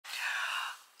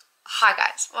Hi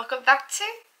guys, welcome back to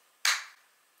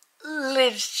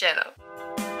Liv's channel.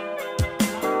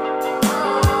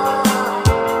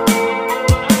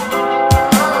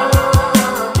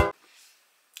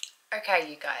 Okay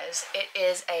you guys, it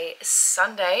is a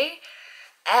Sunday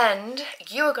and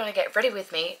you are going to get ready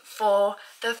with me for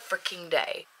the freaking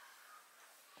day.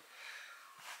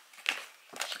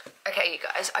 Okay you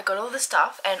guys, I got all the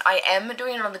stuff and I am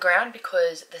doing it on the ground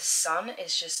because the sun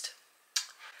is just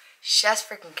chef's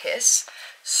freaking kiss.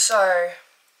 So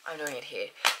I'm doing it here.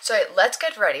 So let's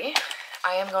get ready.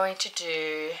 I am going to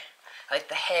do like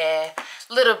the hair,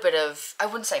 a little bit of, I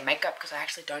wouldn't say makeup because I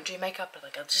actually don't do makeup, but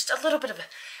like just a little bit of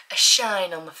a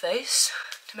shine on the face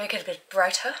to make it a bit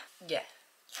brighter. Yeah.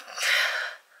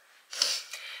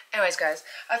 Anyways guys,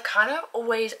 I've kind of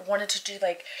always wanted to do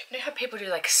like, you know how people do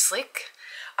like slick?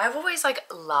 I've always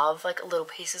like loved like little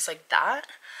pieces like that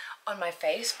on my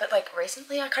face, but like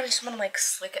recently I kind of just want to like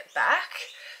slick it back.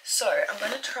 So I'm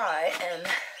going to try and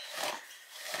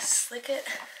slick it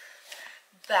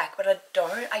back, but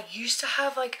I used to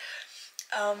have like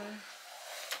a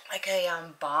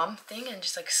balm thing and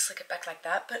just like slick it back like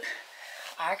that, but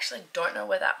I actually don't know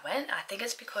where that went. I think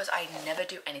it's because I never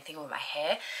do anything with my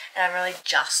hair and I really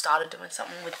just started doing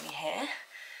something with my hair.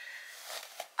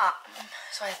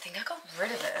 So I think I got rid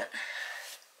of it,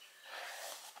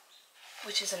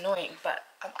 which is annoying, but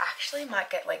I actually might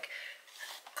get like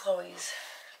Chloe's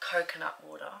coconut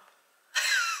water.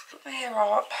 Put my hair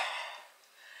up,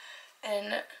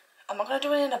 and I'm not going to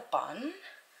do it in a bun.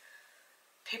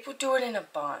 People do it in a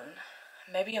bun.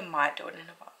 Maybe I might do it in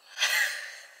a bun.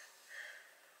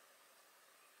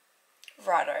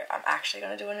 Righto, I'm actually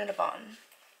going to do it in a bun.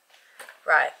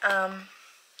 Right,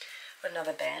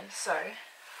 another band. So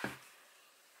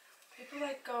people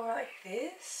like go like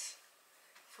this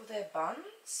for their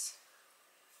buns,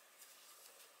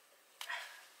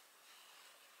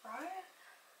 right?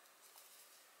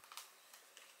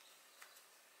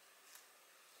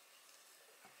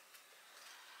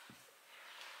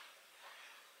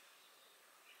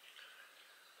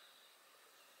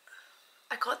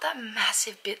 I got that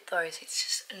massive bit though, so it's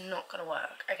just not gonna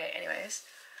work. Okay, anyways,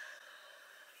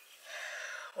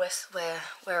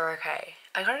 we're okay.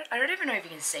 I don't even know if you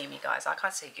can see me, guys. I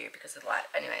can't see you because of the light.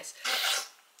 Anyways,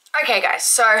 okay, guys.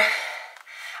 So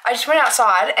I just went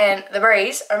outside and the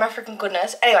breeze. Oh my freaking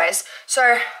goodness. Anyways,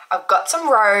 so I've got some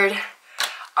road.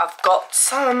 I've got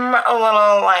some a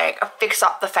little like a fix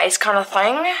up the face kind of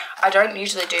thing. I don't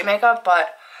usually do makeup,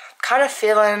 but kind of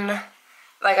feeling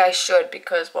like I should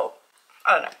because, well,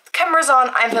 I don't know. The camera's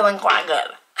on. I'm feeling quite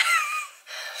good.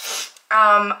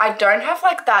 I don't have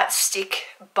like that stick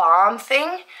balm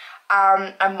thing.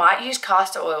 I might use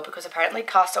castor oil because apparently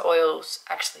castor oil's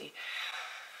actually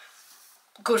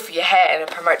good for your hair and it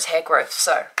promotes hair growth.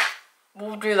 So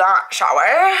we'll do that, shall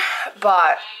we?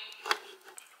 But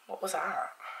what was that?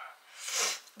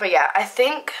 But yeah, I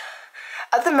think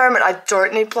at the moment I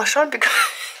don't need blush on because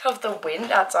of the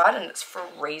wind outside and it's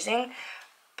freezing.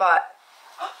 But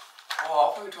oh, I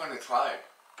thought you were trying to try.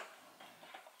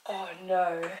 Oh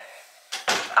no.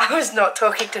 I was not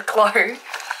talking to Chloe.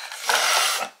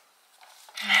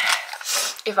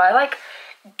 If I like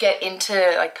get into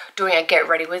like doing a get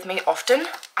ready with me often,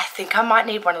 I think I might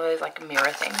need one of those like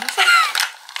mirror things.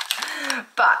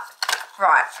 But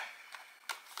right,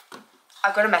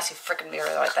 I've got a massive freaking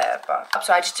mirror right there. But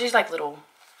so I just do like little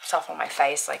stuff on my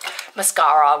face, like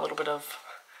mascara, a little bit of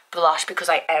blush because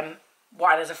I am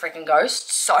white as a freaking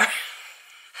ghost. So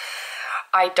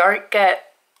I don't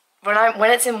get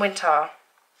when it's in winter.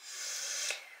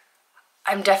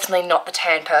 I'm definitely not the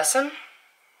tan person.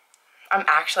 I'm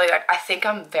actually like, I think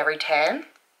I'm very tan.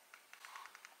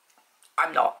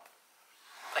 I'm not,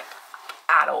 like,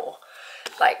 at all.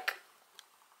 Like,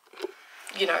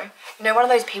 you know one of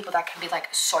those people that can be like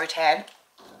so tan.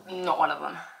 Not one of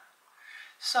them.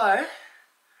 So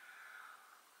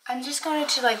I'm just going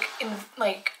to like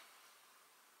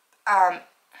I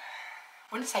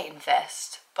wouldn't say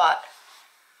invest, but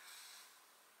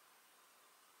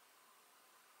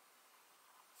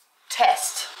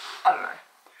test. I don't know.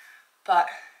 But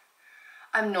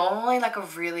I'm normally like a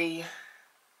really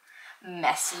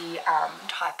messy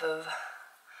type of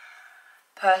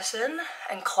person,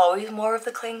 and Chloe's more of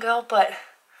the clean girl, but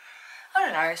I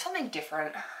don't know, something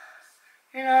different,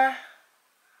 you know,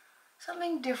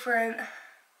 something different.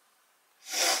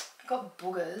 I've got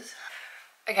boogers.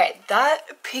 Okay,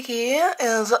 that piggy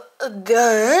is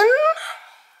done.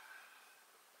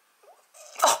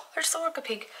 Oh, I just look like a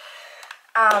pig.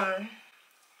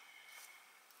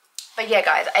 But yeah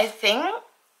guys, I think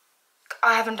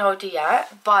I haven't told you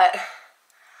yet, but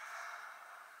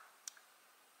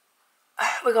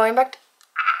we're going back to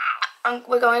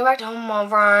we're going back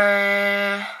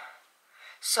tomorrow.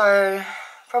 So,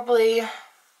 probably,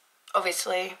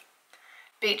 obviously,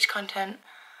 beach content.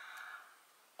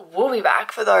 We'll be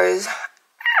back for those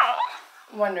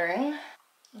wondering.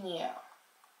 Yeah.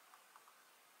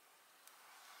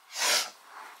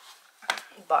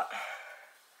 But,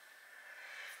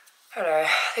 I don't know. I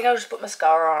think I'll just put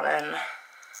mascara on and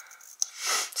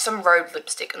some robe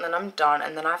lipstick and then I'm done.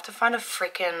 And then I have to find a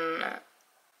freaking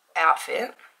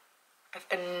outfit. I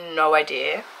have no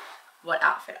idea what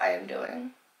outfit I am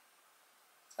doing.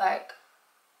 Like,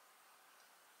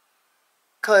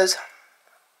 because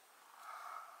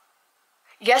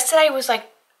yesterday was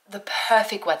like the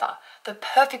perfect weather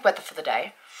for the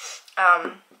day.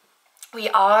 We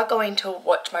are going to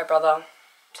watch my brother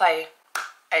play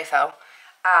AFL.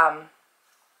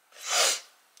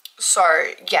 So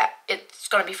yeah, it's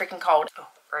gonna be freaking cold. Oh,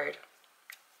 rude.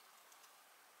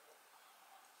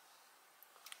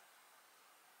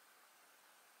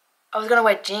 I was gonna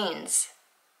wear jeans.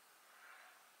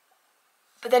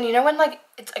 But then you know when like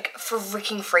it's like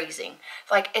freaking freezing.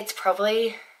 Like it's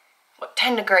probably what,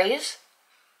 10 degrees?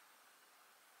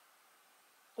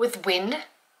 With wind.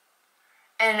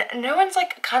 And no one's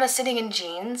like kind of sitting in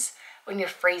jeans when you're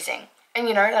freezing. And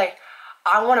you know, like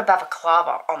I want a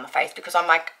balaclava on the face because I'm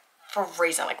like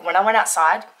freezing. Like when I went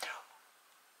outside,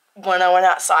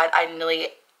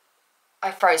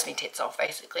 I froze my tits off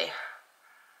basically.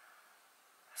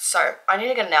 So I need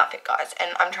to get an outfit, guys,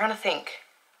 and I'm trying to think,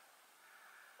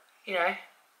 you know,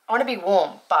 I want to be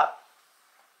warm, but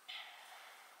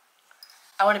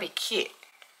I want to be cute,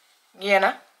 you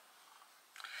know?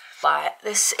 Like,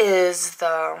 this is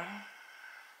the,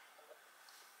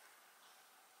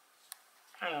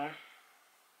 hang on.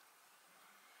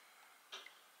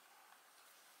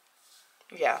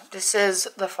 Yeah, this is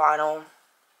the final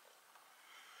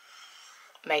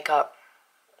makeup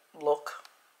look.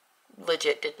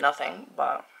 Legit did nothing,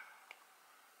 but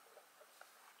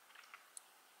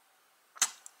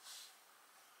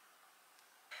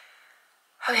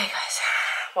okay guys,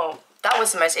 well that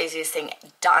was the most easiest thing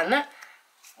done.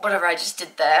 Whatever I just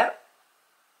did there,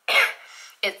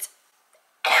 it's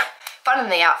fun in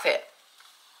the outfit,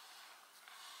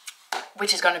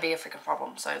 which is going to be a freaking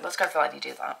problem, so let's go feel like you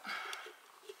do that.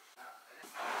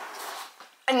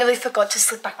 I nearly forgot to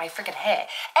slick back my freaking hair,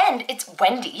 and it's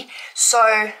windy,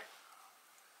 so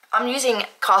I'm using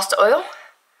castor oil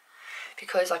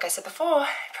because, like I said before,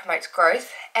 it promotes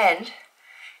growth and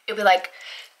it'll be like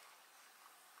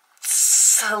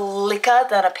slicker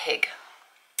than a pig,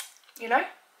 you know?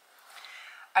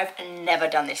 I've never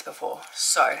done this before,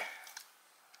 so.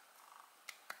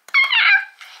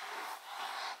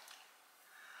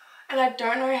 And I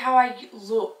don't know how I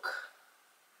look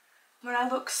when I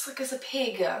look slick as a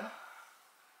pig. Oh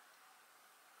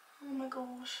my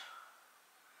gosh.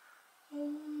 Oh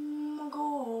my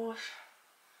gosh.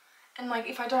 And like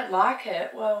if I don't like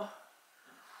it, well,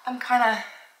 I'm kind of,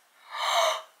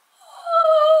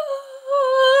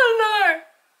 oh no.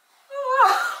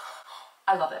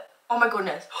 I love it. Oh my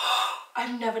goodness.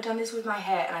 I've never done this with my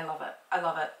hair and I love it. I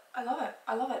love it. I love it.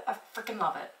 I love it. I freaking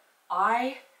love it.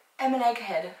 I am an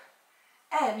egghead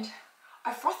and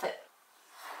I froth it.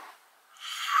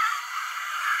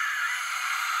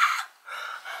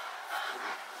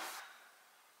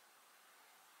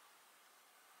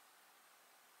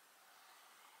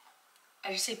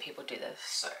 I just see people do this,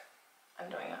 so I'm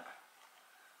doing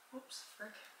it. Oops, frick.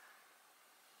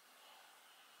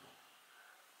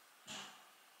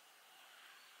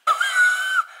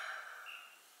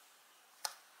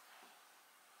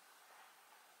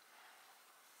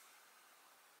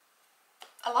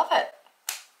 I love it.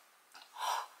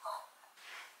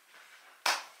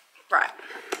 Right.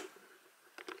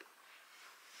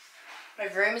 My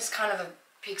room is kind of a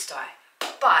pigsty,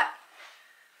 but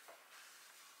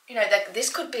you know, that this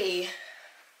could be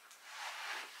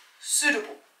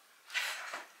suitable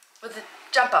with a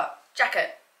jumper,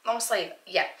 jacket, long sleeve,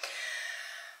 yeah.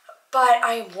 But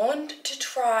I want to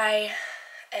try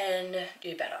and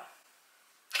do better.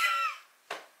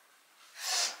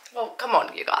 Well, come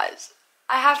on, you guys.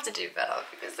 I have to do better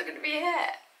because look at me hair.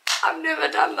 I've never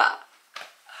done that.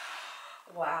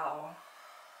 Wow.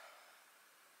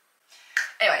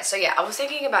 Anyway, so yeah, I was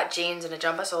thinking about jeans and a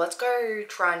jumper, so let's go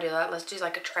try and do that. Let's do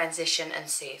like a transition and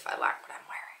see if I like what I'm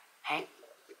wearing, hey?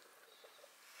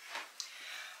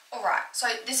 Alright, so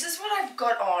this is what I've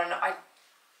got on. I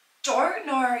don't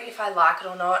know if I like it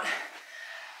or not,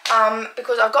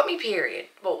 because I've got my period.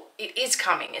 Well, it is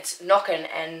coming, it's knocking,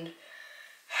 and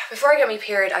before I get my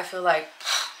period, I feel like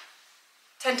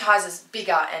 10 ties is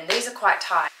bigger, and these are quite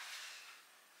tight.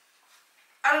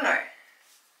 I don't know.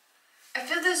 I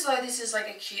feel as though this is like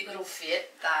a cute little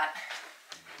fit that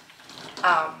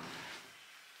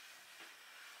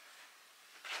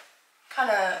kind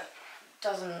of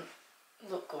doesn't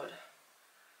look good.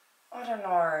 I don't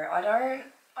know.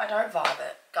 I don't vibe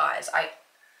it, guys. I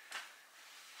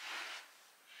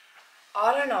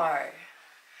don't know.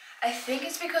 I think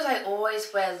it's because I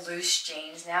always wear loose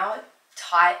jeans now.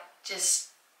 Tight just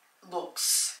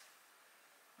looks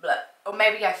bleh. Or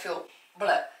maybe I feel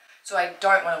bleh. So I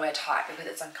don't want to wear tight because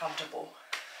it's uncomfortable.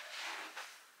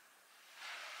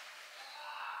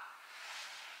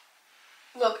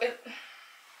 Look,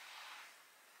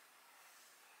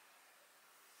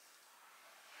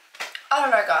 I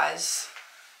don't know, guys.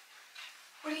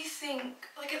 What do you think?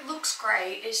 Like, it looks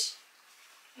great. It's...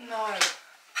 No.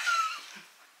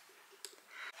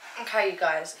 Okay, you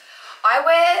guys. I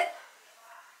wear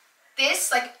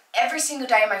this, like, every single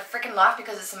day of my freaking life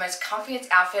because it's the most comfiest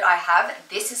outfit I have.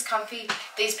 This is comfy.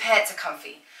 These pants are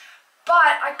comfy. But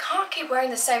I can't keep wearing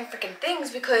the same freaking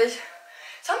things because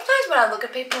sometimes when I look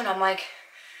at people and I'm like,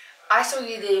 I saw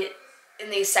you in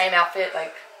the same outfit,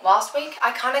 like, last week,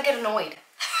 I kind of get annoyed.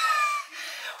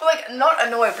 Well, like, not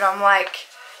annoyed, but I'm like,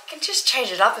 you can just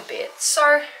change it up a bit.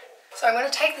 So I'm going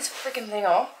to take this freaking thing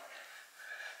off.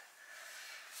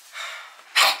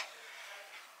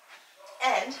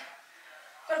 And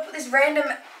I'm going to put this random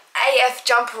AF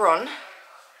jumper on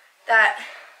that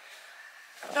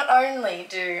not only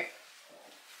do...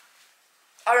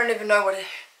 I don't even know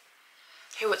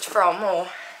who it's from, or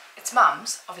it's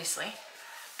mum's, obviously,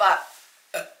 but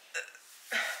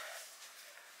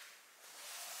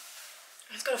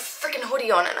it's got a freaking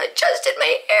hoodie on and I just did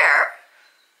my hair.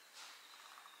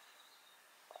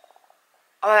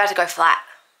 I'm about to go flat,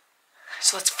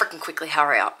 so let's freaking quickly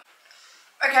hurry up.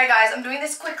 Okay guys, I'm doing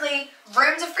this quickly.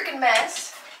 Room's a freaking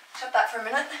mess. Shut that for a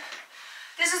minute.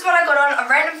 This is what I got on, a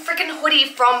random freaking hoodie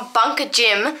from Bunker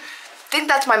Gym. I think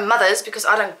that's my mother's because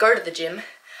I don't go to the gym.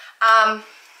 I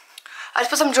just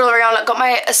put some jewellery on. I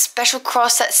got a special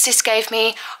cross that sis gave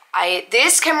me.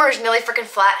 This camera is nearly freaking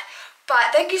flat.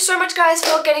 But thank you so much guys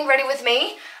for getting ready with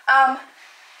me.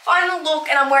 Final look,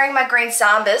 and I'm wearing my green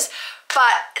Sambas.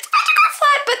 But it's about to go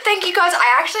flat, but thank you guys.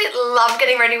 I actually love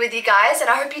getting ready with you guys and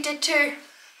I hope you did too.